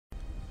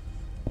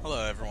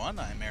Hello everyone,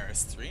 I'm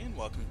Eris3 and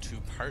welcome to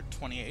part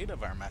 28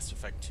 of our Mass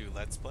Effect 2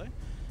 Let's Play.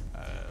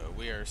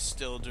 We are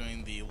still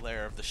doing the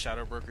Lair of the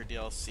Shadow Broker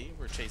DLC.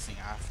 We're chasing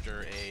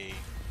after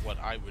what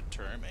I would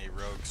term a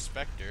rogue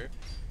specter,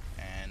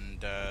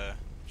 and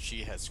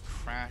she has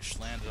crash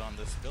landed on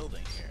this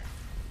building here.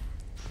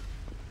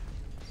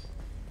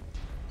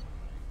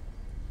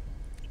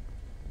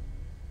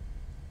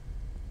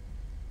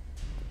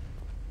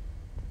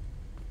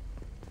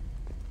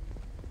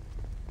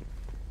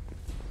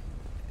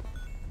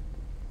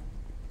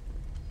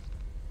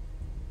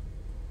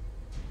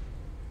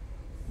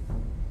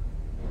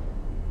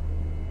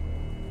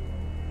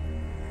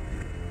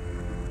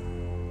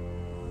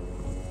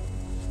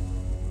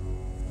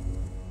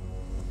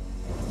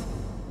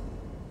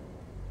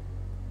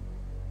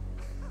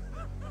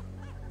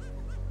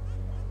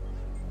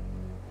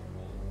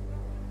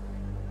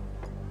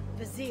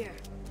 Vizier,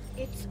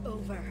 it's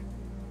over.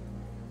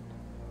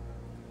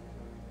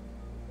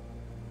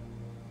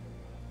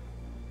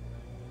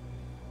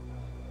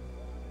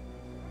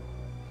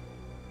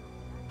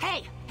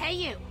 Hey! Hey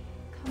you!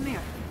 Come here.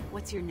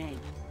 What's your name?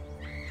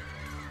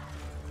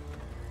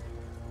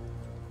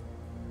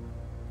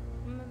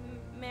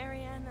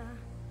 Mariana.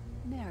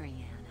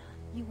 Mariana.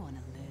 You want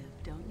to live,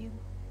 don't you?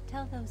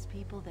 Tell those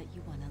people that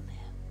you want to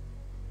live.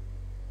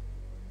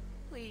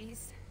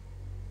 Please.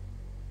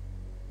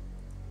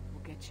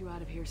 We'll get you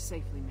out of here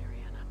safely,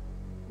 Mariana.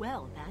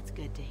 Well, that's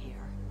good to hear.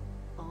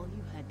 All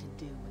you had to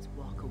do was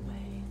walk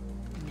away.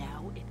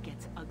 Now it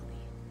gets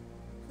ugly.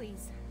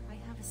 Please, I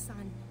have a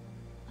son.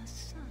 A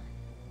son?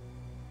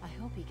 I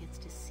hope he gets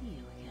to see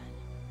you again.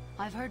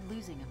 I've heard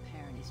losing a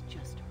parent is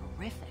just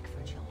horrific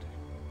for children.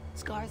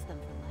 Scars them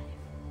for life.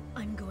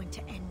 I'm going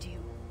to end you,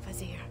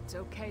 Vizier. It's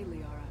okay,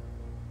 Liara.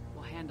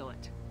 We'll handle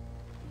it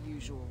the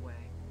usual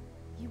way.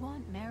 You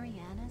want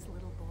Mariana's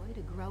little boy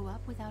to grow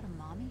up without a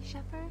mommy,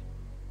 Shepard?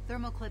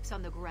 Thermoclips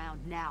on the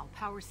ground now.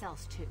 Power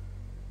cells too.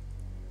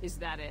 Is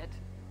that it?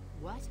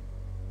 What?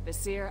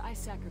 Vizier, I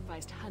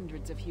sacrificed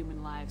hundreds of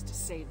human lives to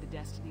save the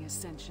Destiny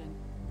Ascension.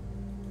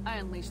 I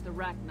unleashed the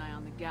Rachni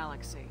on the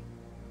galaxy.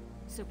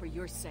 So for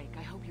your sake,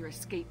 I hope your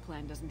escape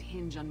plan doesn't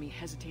hinge on me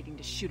hesitating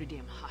to shoot a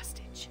damn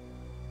hostage.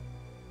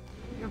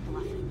 You're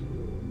bluffing.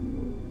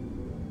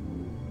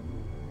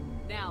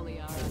 Now,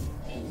 Liara.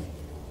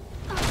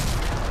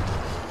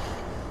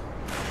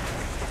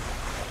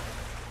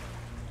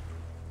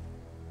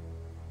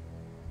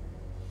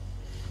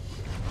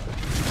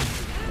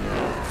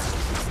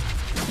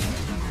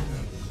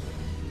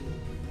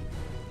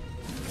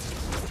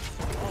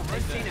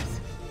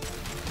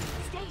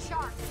 Stay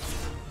sharp.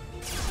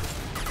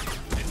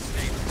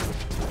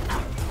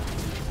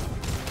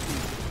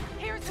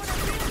 Here's what I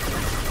really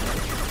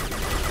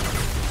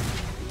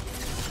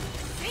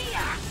see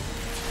ya!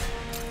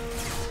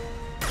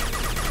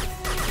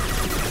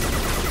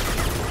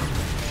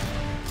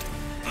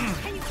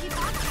 Can you keep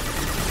up?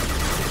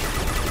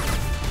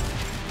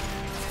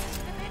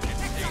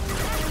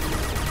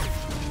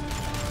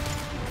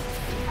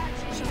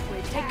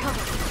 Shockwave, take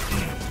cover!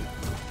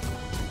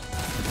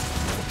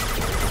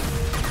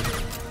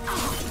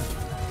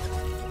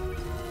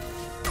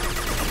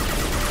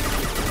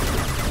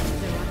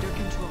 They're under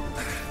control.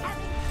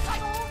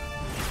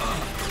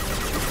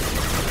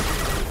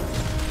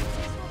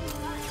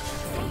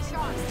 Stay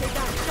sharp. Stay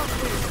back,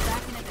 Shockwave.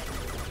 Back in a bit.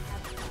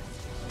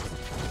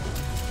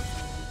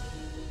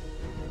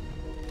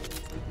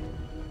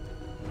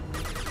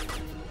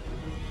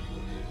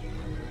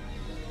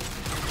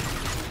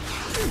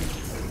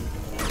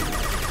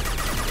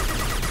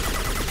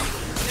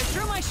 They're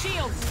through my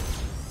shields!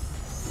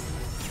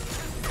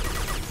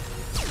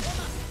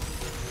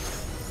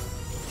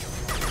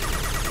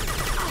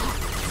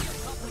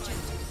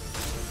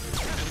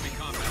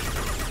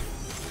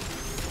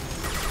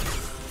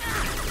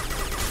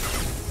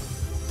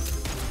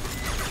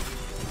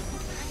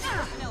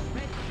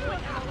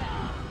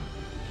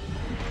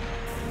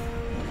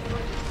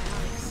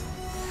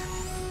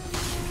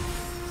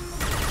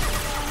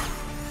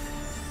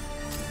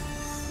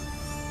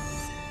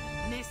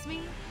 Miss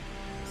me?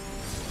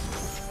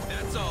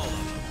 That's all.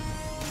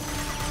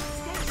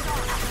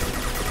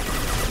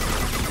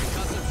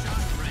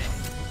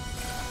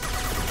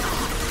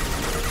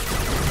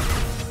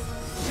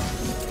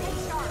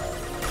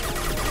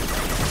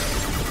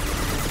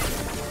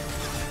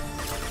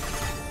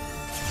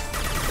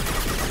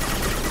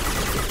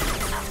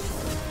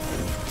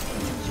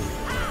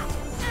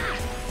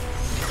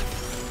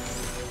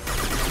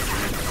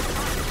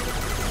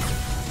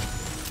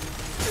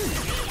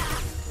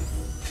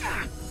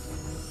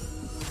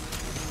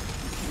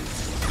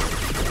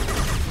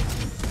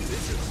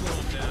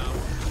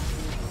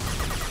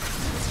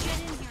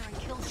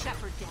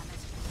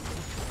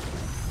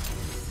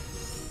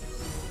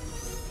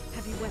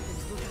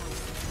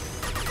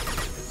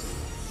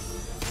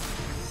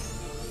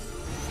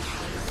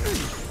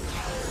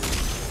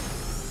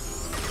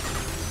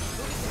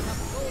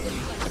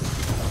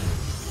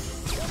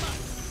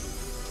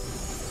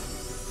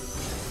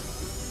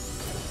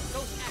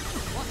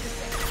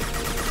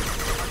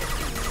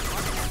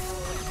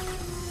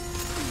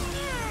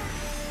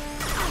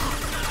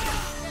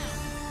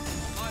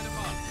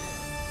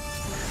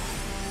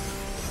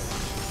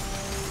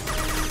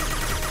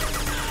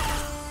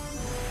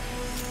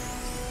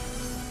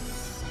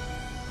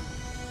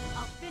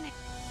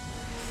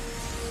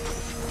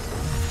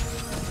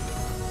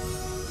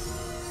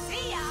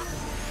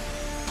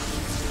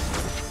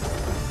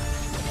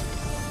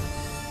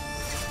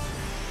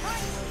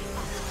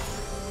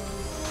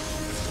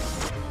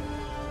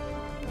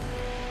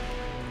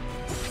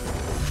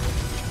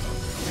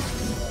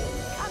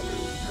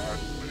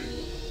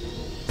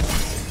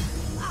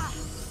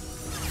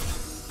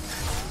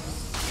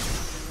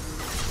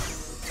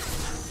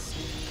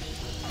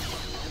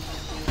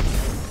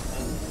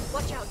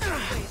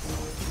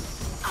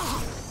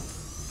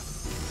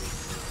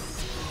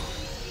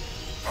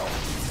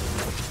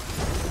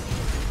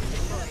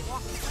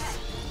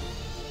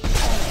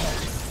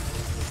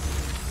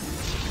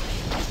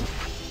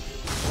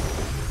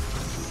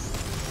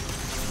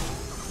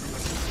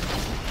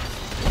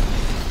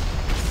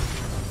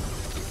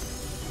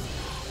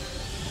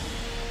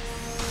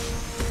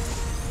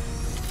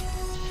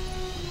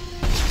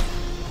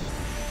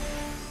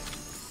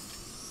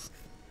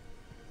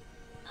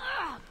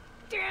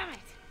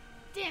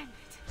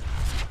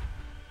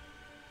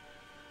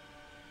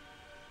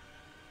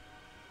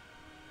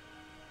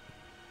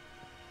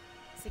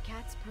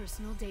 Sakat's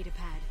personal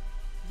datapad.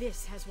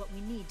 This has what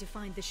we need to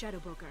find the Shadow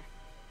Broker.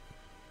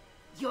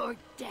 You're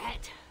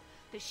dead.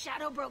 The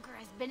Shadow Broker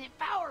has been in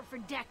power for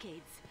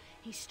decades.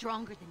 He's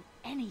stronger than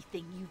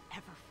anything you've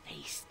ever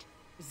faced.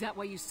 Is that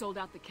why you sold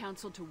out the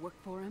Council to work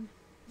for him?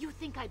 You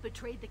think I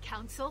betrayed the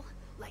Council?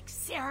 Like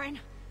Saren?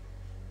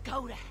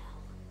 Go to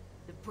hell.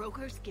 The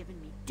Broker's given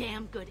me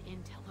damn good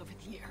intel over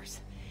the years.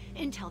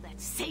 Intel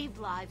that saved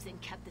lives and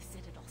kept the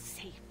Citadel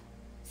safe.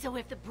 So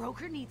if the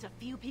Broker needs a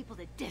few people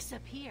to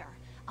disappear,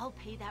 I'll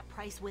pay that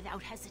price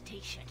without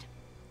hesitation.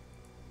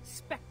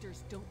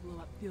 Spectres don't blow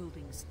up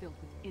buildings filled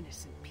with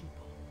innocent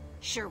people.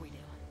 Sure we do.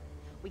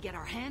 We get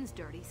our hands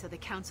dirty so the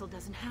Council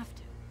doesn't have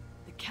to.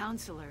 The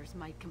counselors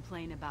might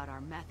complain about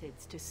our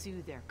methods to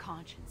soothe their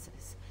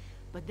consciences,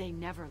 but they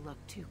never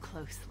look too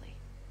closely.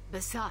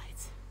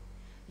 Besides,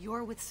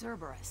 you're with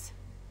Cerberus.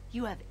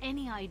 You have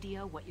any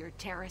idea what your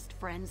terrorist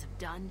friends have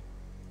done?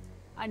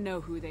 I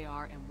know who they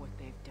are and what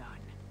they've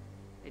done.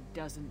 It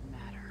doesn't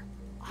matter.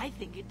 I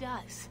think it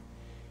does.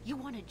 You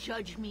want to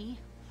judge me?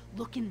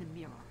 Look in the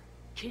mirror.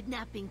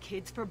 Kidnapping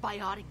kids for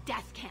biotic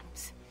death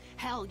camps.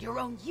 Hell, your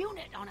own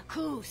unit on a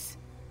cruise.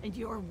 And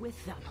you're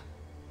with them.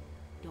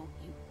 Don't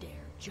you dare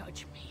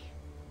judge me.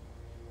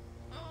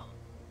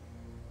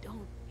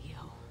 Don't you?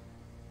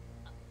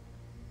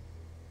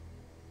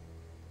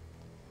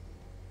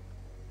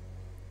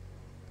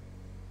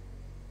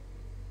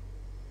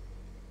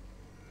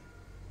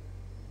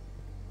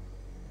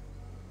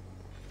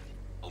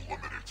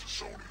 Eliminate the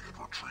Sony and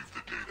retrieve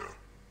the data.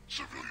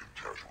 Civilian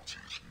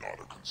casualties not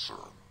a concern.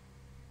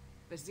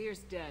 Vizier's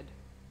dead.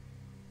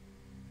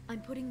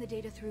 I'm putting the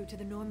data through to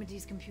the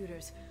Normandy's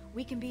computers.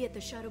 We can be at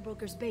the Shadow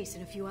Broker's base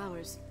in a few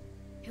hours.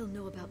 He'll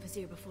know about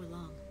Vizier before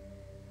long.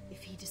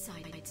 If he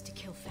decides to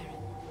kill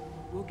Farron.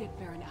 We'll get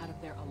Farron out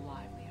of there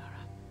alive,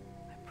 Liara.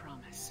 I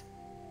promise.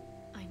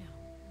 I know.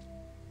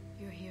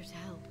 You're here to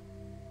help.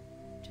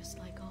 Just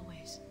like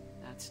always.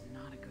 That's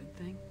not a good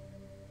thing.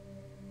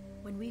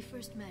 When we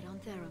first met on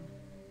Therum,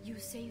 you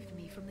saved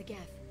me from the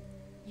Geth.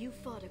 You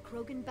fought a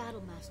Krogan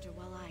battlemaster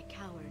while I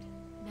cowered.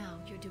 Now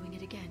you're doing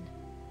it again.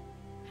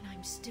 And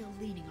I'm still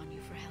leaning on you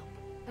for help.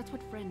 That's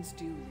what friends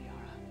do, Liara.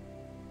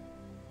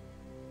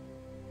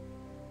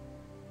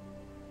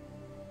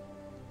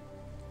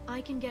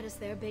 I can get us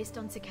there based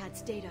on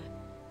Sakat's data.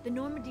 The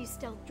Normandy's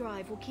stealth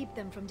drive will keep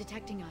them from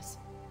detecting us.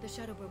 The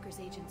Shadow Broker's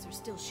agents are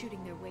still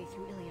shooting their way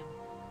through Ilium.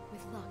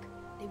 With luck,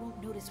 they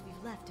won't notice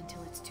we've left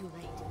until it's too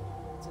late.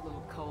 It's a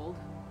little cold.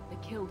 They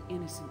killed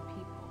innocent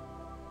people.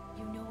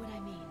 You know what I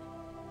mean.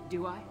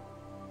 Do I?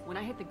 When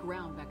I hit the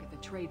ground back at the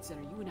Trade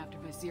Center, you went after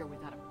Vizier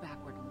without a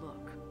backward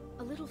look.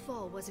 A little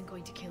fall wasn't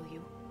going to kill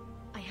you.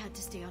 I had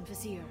to stay on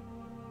Vizier.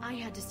 I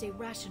had to stay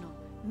rational,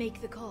 make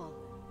the call,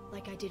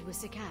 like I did with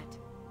Sakat.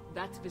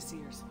 That's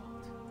Vizier's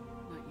fault,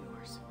 not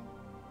yours.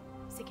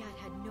 Sakat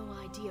had no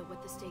idea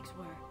what the stakes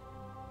were.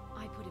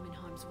 I put him in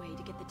harm's way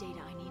to get the data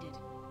I needed.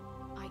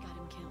 I got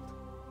him killed.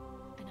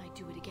 And I'd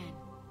do it again.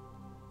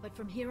 But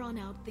from here on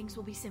out, things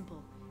will be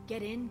simple.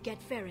 Get in,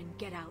 get Farron,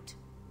 get out.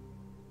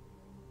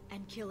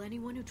 And kill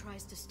anyone who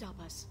tries to stop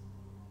us.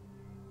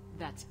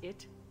 That's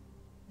it?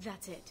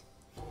 That's it.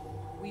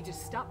 We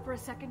just stop for a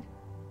second?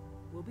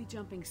 We'll be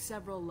jumping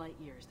several light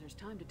years. There's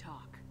time to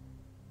talk.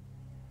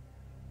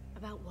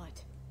 About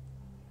what?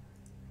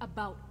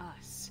 About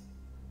us.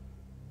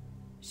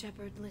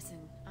 Shepard,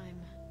 listen,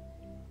 I'm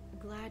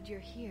glad you're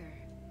here,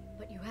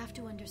 but you have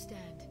to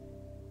understand.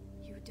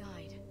 You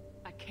died.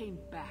 I came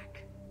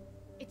back.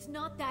 It's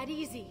not that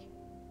easy.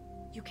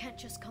 You can't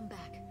just come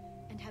back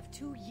and have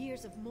 2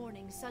 years of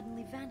mourning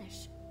suddenly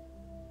vanish.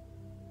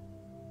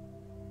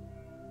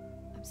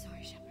 I'm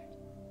sorry, Shepard.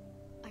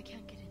 I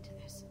can't get into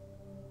this.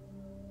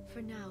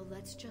 For now,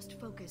 let's just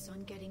focus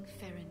on getting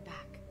Farron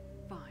back.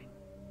 Fine.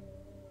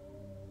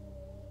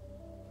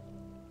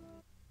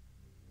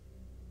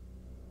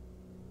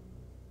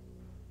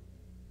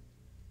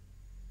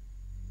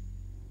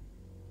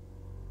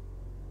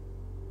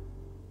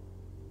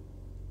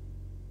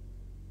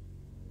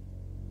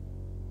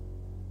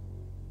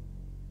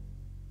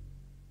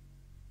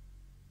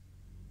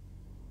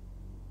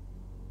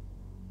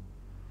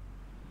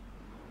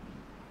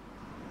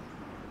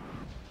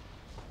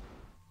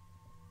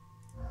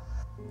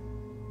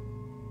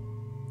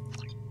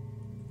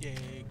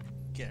 Yay,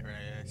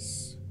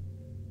 Garrus.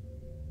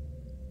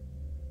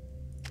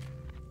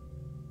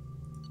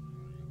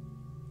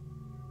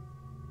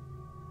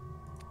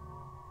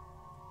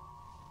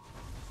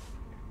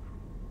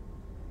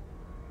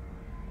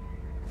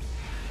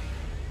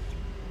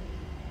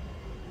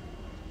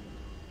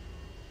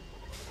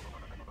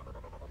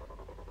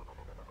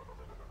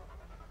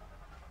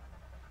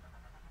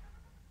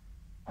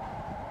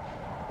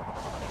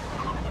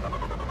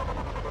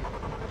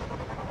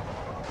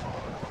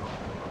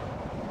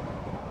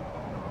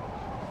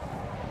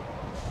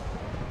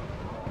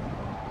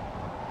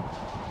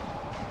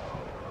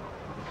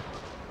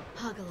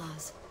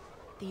 Hagalaz.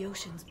 The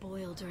oceans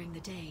boil during the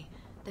day,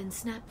 then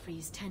snap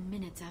freeze 10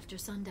 minutes after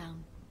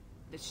sundown.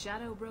 The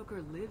Shadow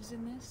Broker lives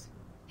in this?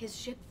 His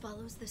ship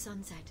follows the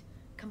sunset,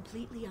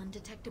 completely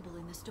undetectable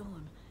in the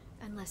storm,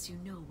 Unless you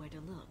know where to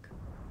look.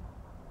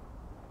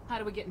 How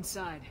do we get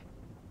inside?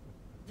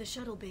 The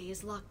shuttle bay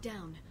is locked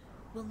down.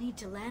 We'll need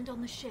to land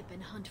on the ship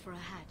and hunt for a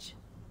hatch.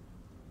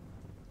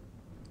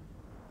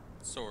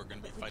 So we're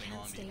gonna be But we fighting can't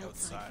along stay the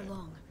outside outside. for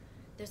long.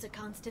 There's a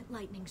constant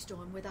lightning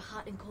storm where the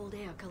hot and cold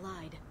air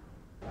collide.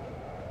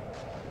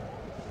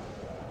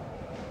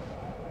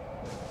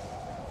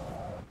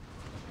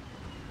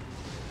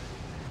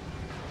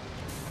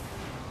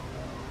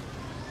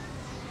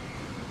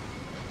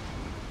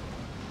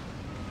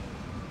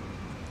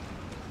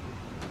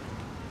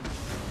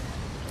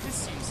 This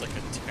seems like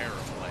a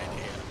terrible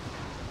idea.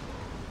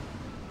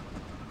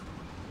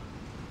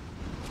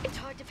 It's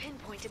hard to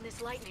pinpoint in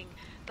this lightning,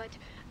 but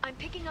I'm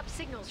picking up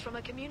signals from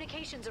a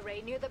communications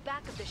array near the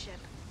back of the ship.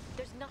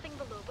 There's nothing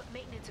below but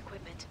maintenance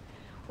equipment.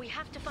 We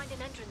have to find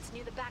an entrance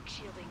near the back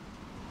shielding.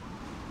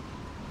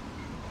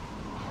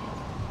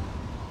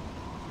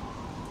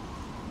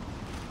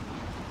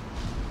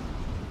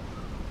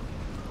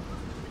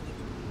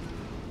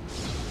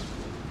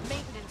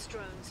 Maintenance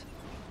drones.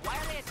 Why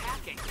are they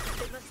attacking?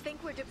 They must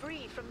think we're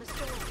debris from the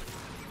storm.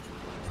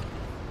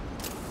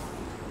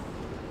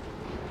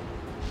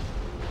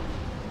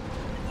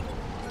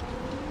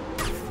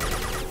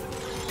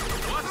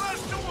 What's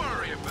left to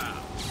worry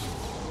about?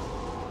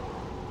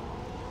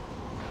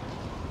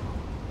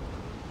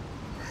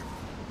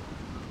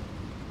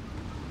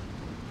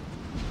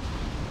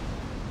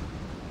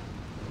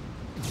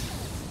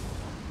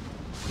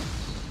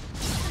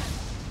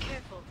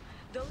 Careful.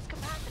 Those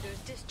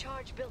capacitors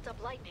discharge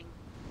built-up lightning.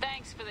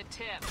 Thanks for the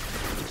tip.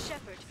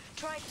 Shepard,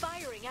 try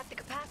firing at the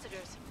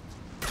capacitors.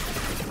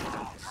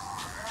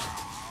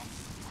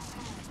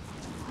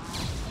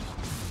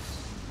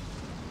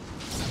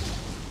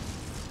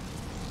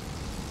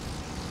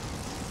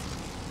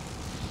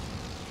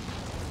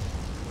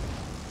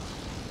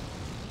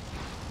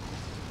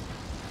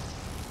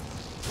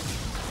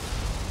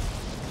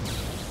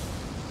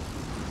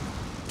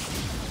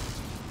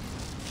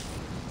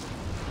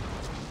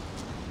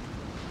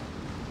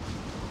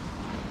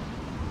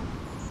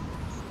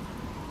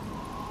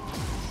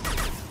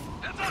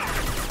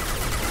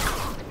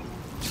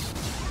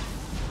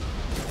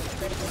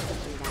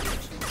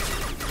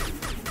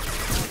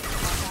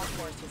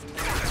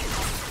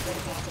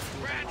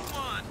 Branch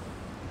one!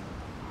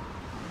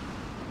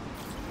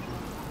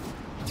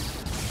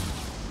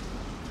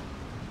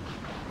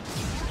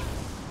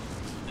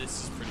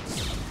 This is pretty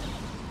simple.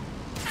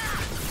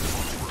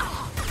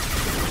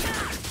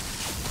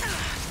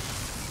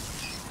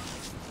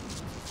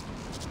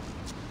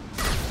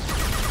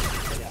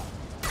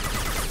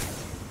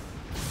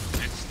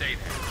 And stay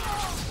there.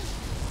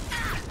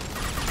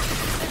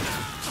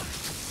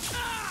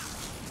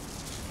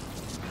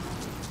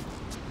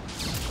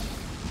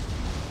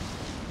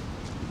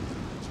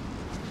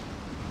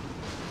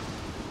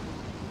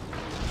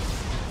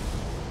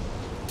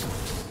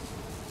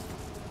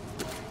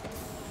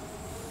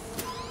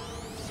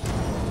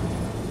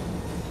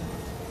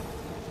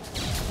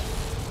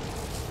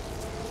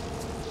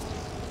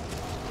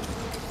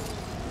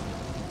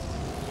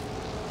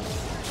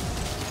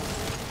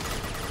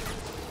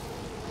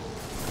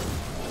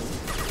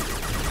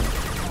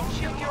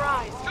 Shield your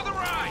eyes. To the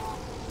right!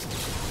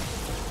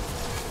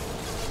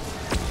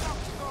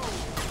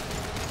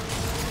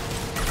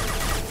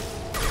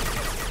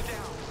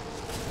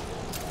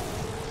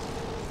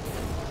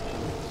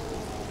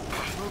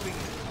 Moving in.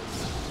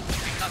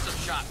 Concussive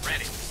shot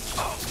ready.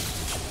 Oh!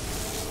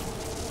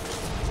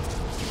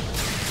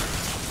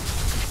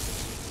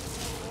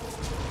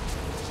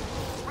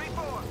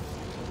 Reform!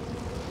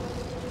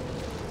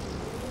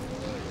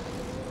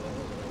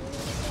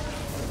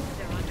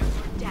 They're under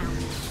or down.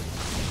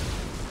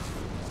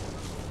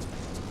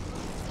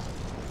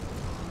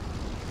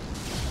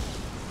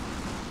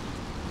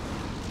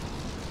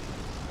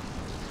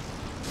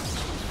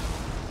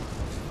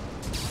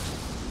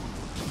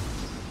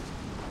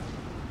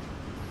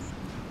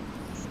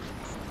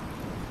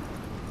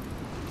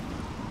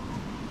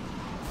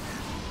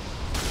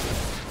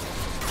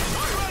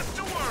 What's left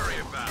to worry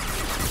about?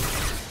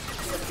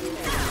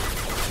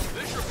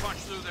 This should punch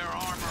through their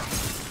armor.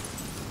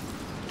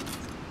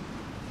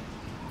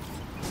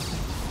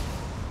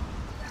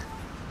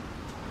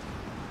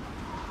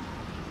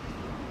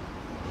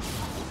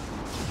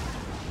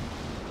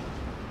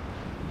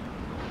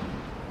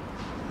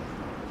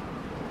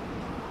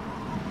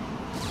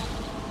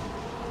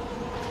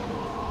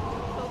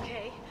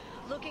 Okay,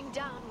 looking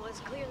down was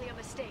clearly a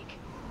mistake.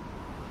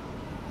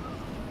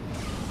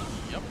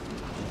 Yep.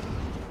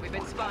 We've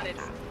been spotted.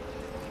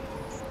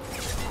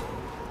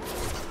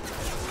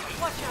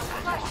 Watch out,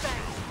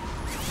 flashbang!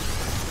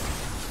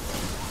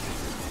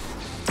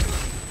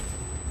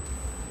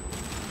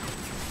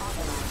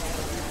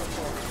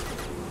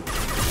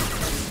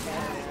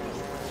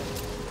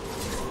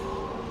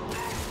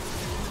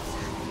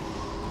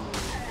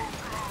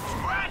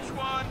 Scratch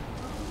one!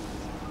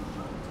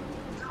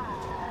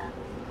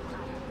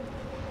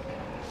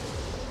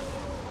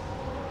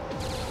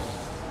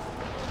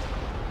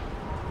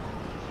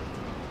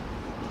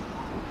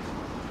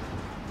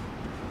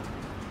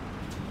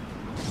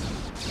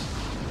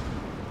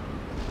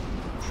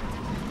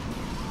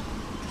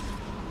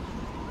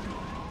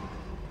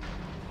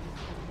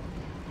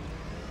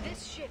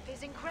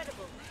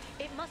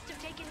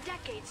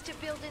 gates to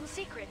build in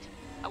secret.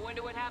 I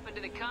wonder what happened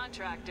to the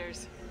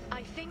contractors.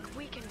 I think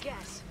we can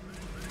guess.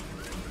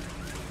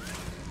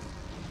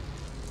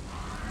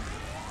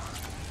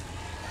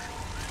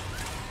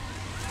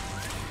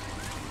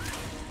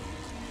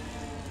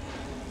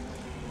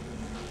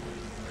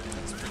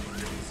 That's pretty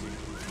crazy.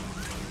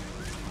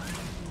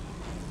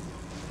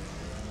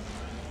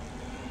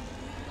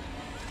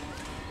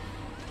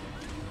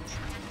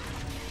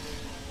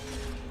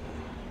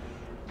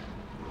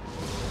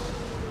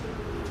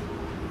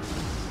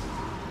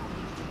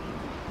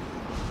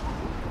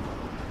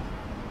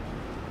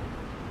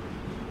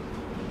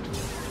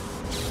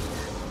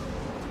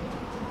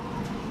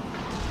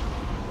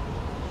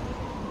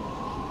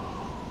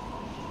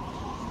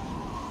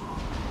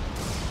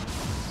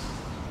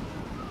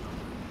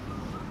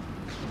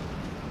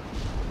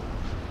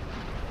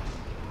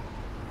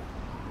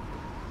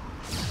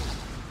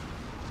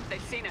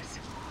 They've seen us.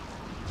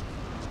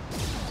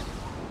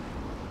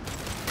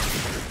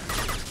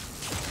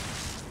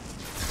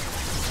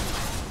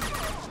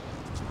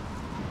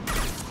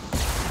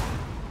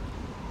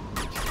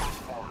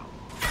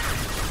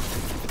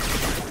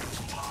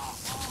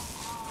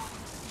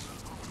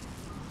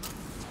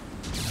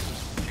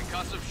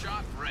 Concussive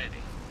shot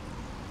ready.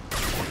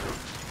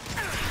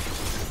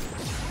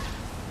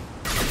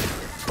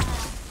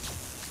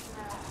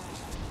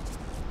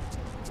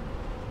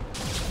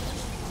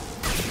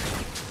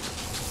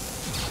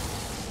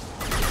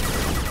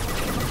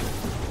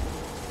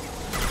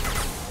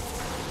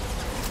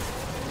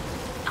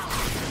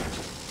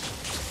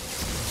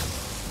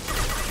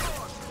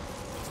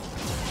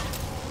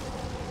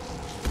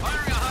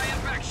 Firing a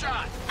high-impact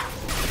shot.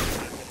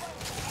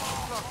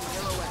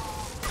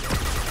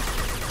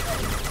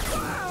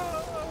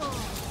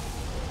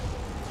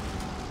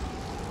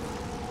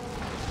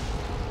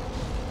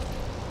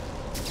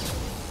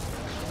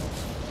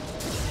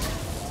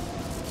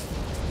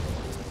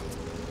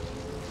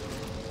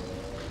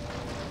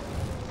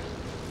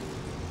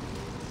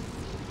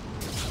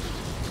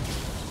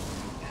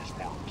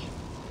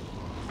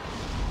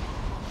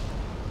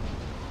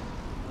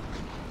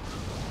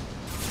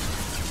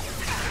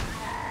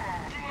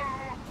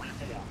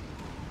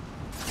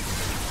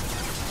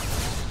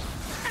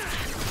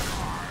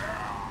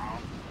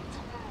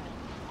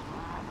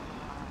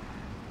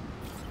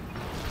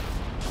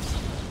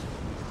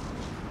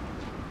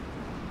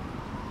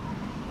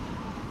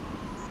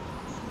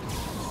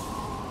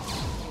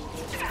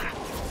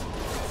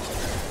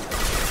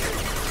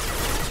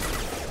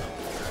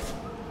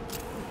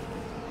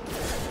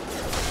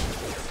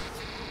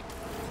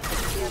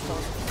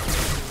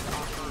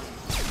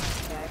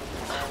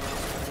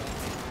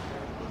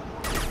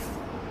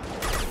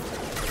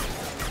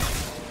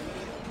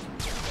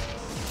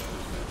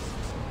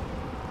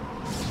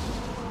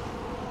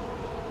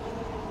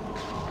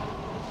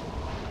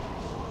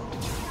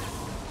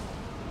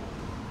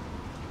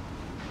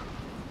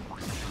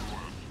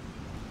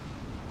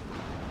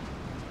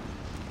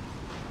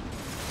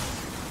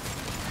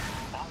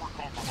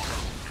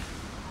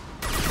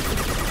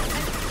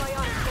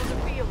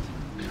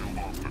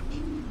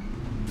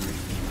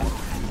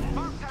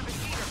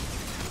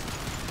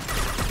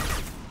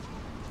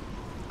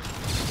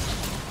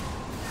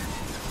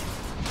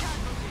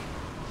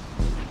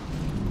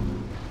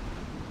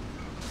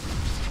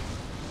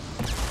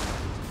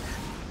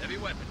 Heavy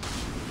weapon.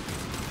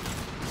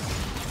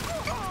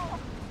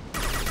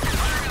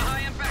 Firing a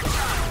high-impact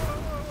shot.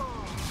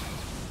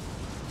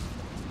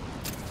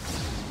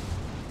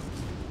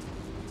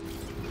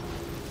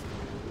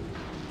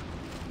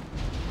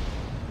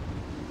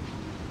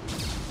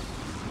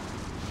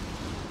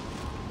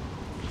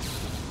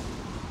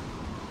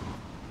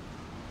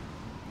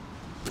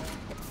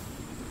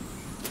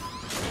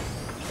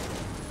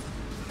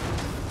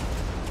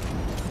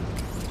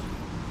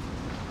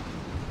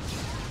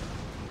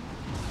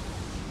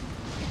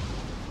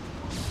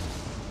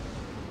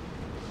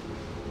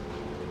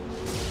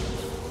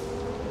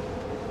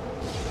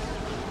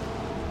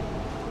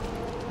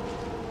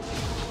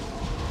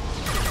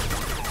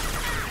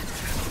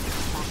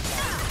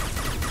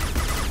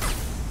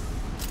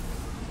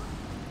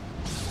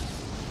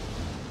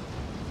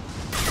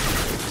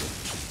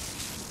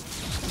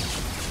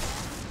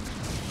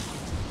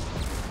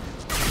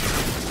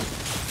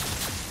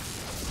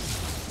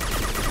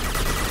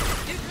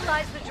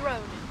 Neutralize the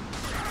drone.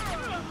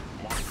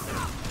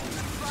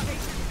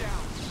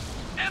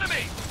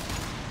 Enemy!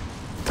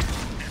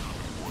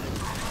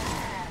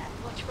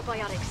 Watch for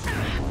biotics.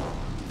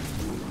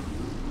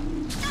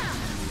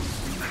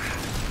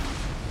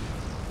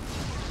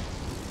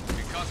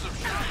 Concussive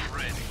shot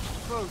ready.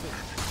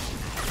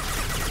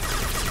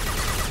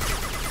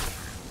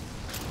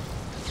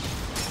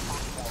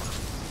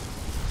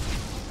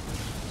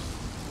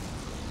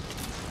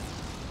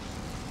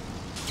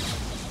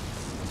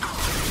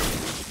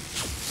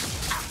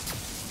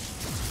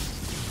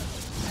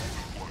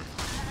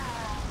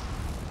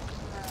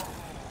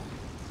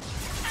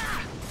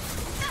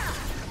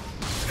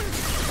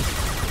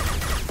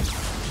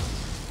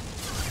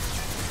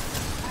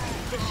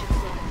 This should slow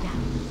them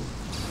down.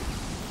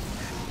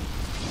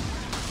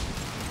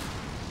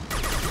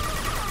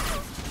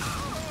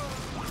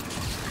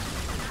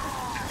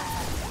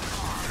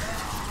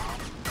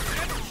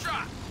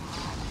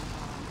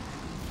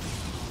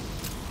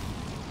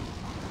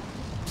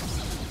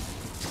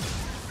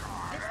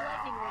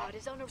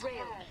 is on a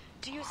rail.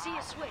 Do you see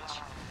a switch?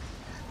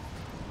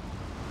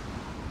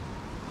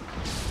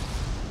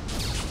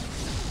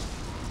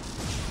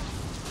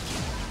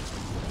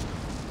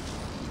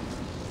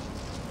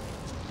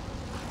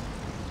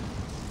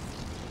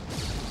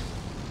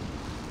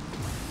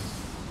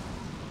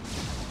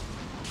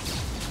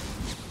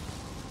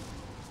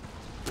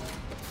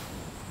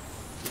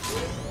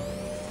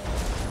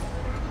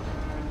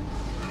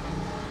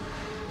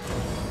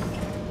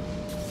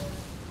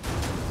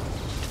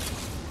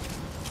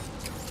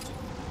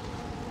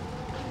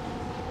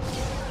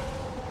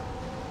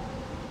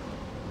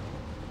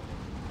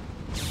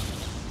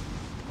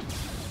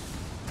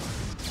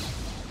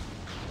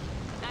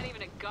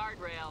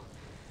 Guardrail.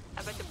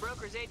 I bet the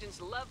broker's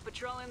agents love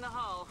patrolling the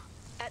hull.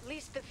 At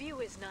least the view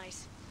is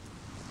nice.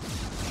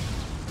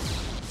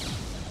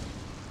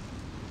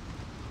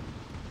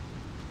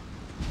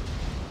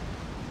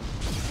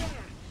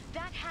 There!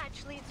 That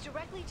hatch leads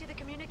directly to the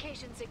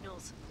communication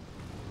signals.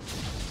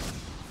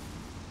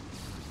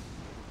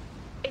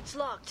 It's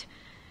locked.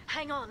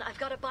 Hang on, I've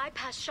got a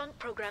bypass shunt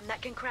program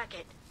that can crack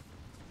it.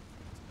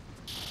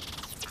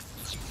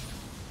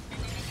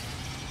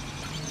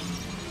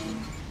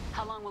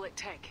 How long will it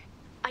take?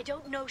 I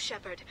don't know,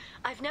 Shepard.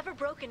 I've never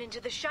broken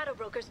into the Shadow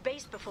Broker's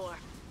base before.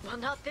 Well,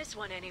 not this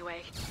one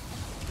anyway.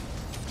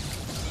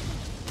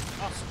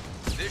 Awesome.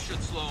 This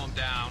should slow him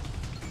down.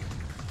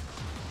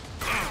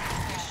 You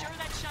sure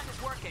that shunt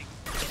is working?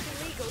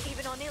 It's illegal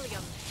even on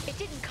Ilium. It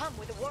didn't come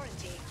with a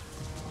warranty.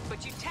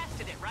 But you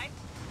tested it, right?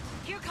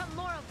 Here come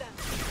more of them.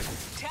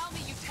 Tell me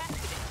you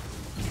tested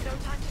it. No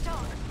time to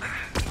talk.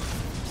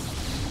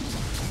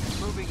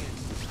 Moving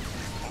in.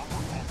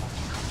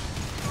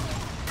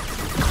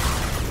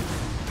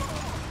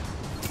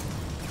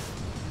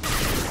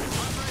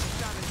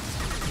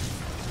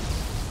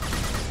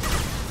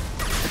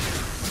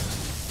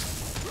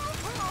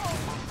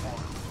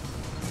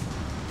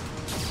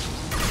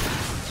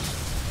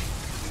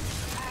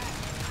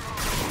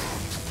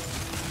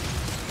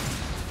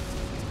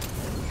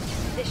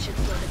 This should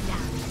slow them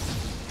down.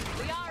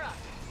 Liara,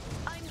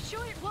 I'm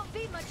sure it won't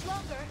be much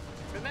longer.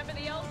 remember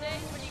the old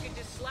days when you could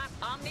just slap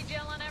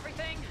Omnigel on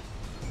everything?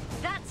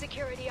 That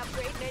security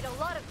upgrade made a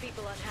lot of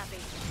people unhappy.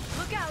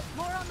 Look out,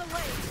 more on the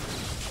way.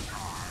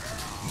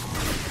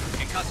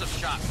 Concussive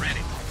shot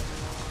ready.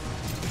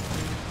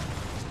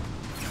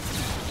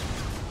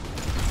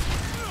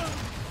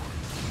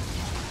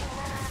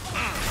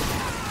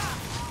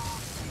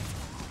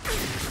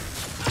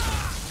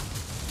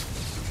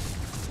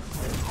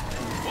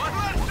 What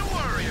left to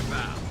worry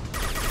about?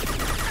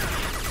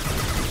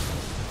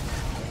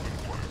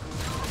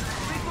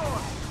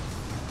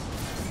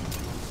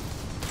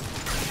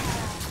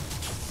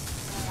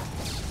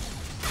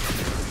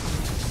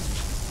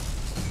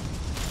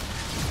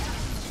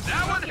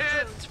 That one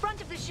hit! Drones,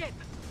 front of the ship.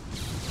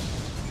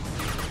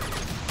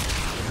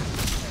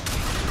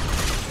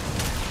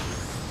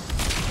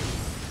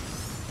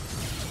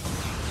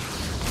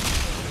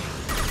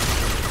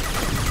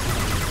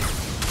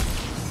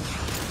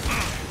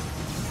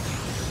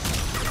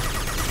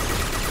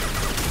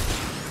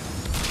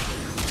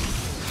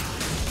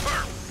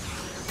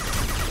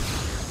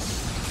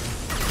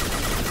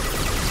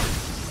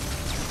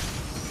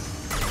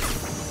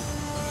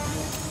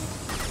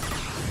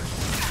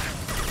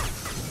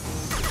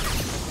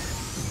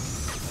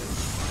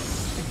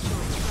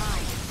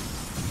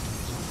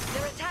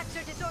 Their attacks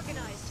are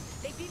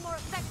disorganized. They'd be more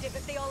effective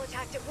if they all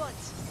attacked at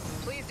once.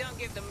 Please don't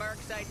give the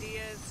mercs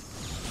ideas.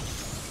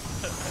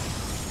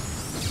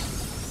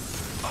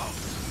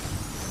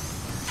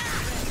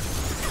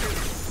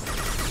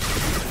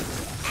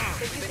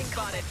 They're Been using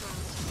spotted. combat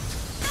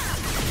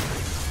drones.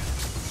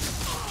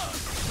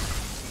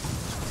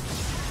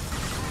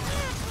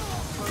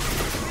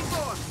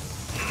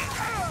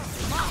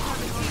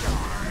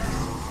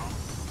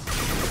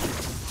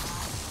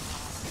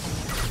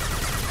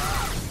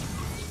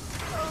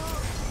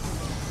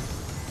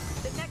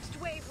 The next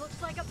wave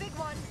looks like a big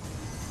one.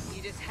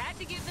 You just had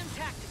to give them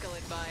tactical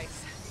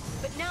advice.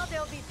 But now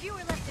there'll be fewer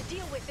left to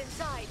deal with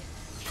inside.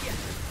 Yeah,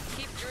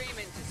 keep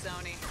dreaming,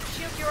 Sony.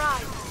 Shield your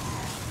eyes.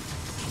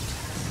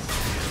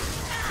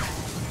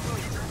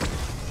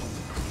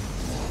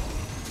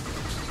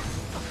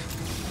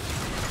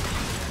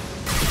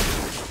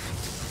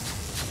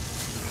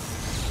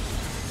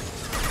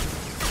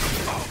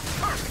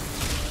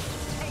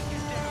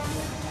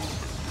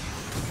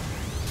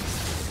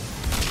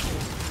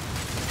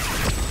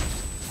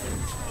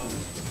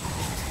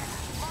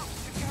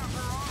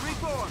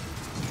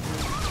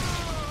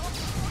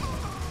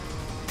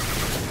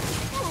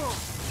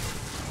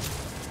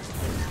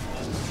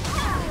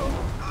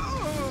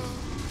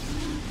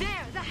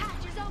 There, the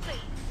hatch is open.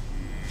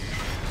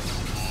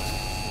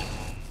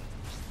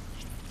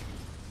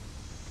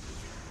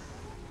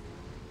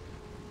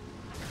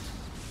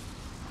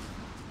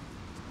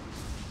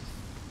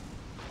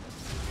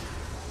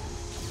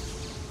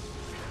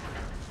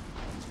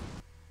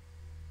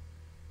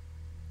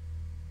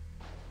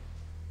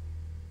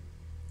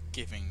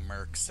 Giving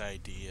mercs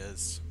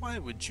ideas. Why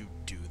would you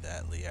do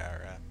that,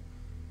 Liara?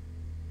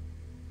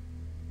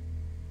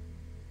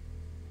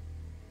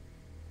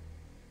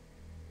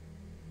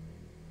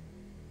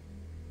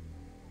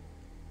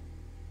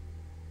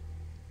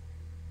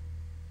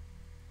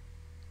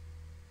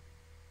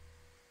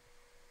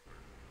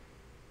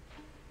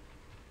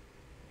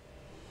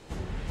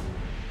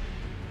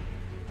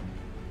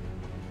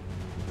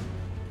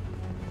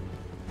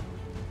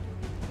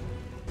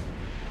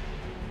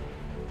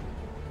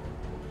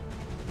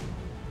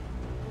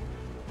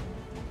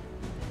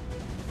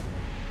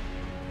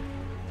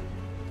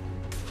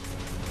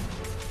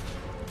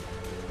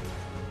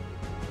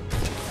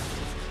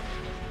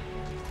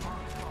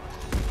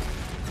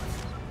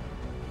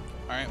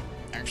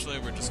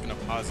 unfortunately, we're just going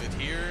to pause it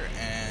here,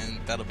 and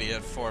that'll be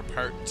it for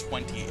part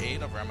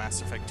 28 of our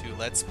Mass Effect 2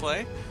 Let's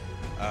Play.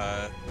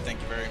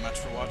 Thank you very much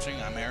for watching.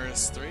 I'm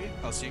Eris3.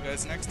 I'll see you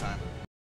guys next time.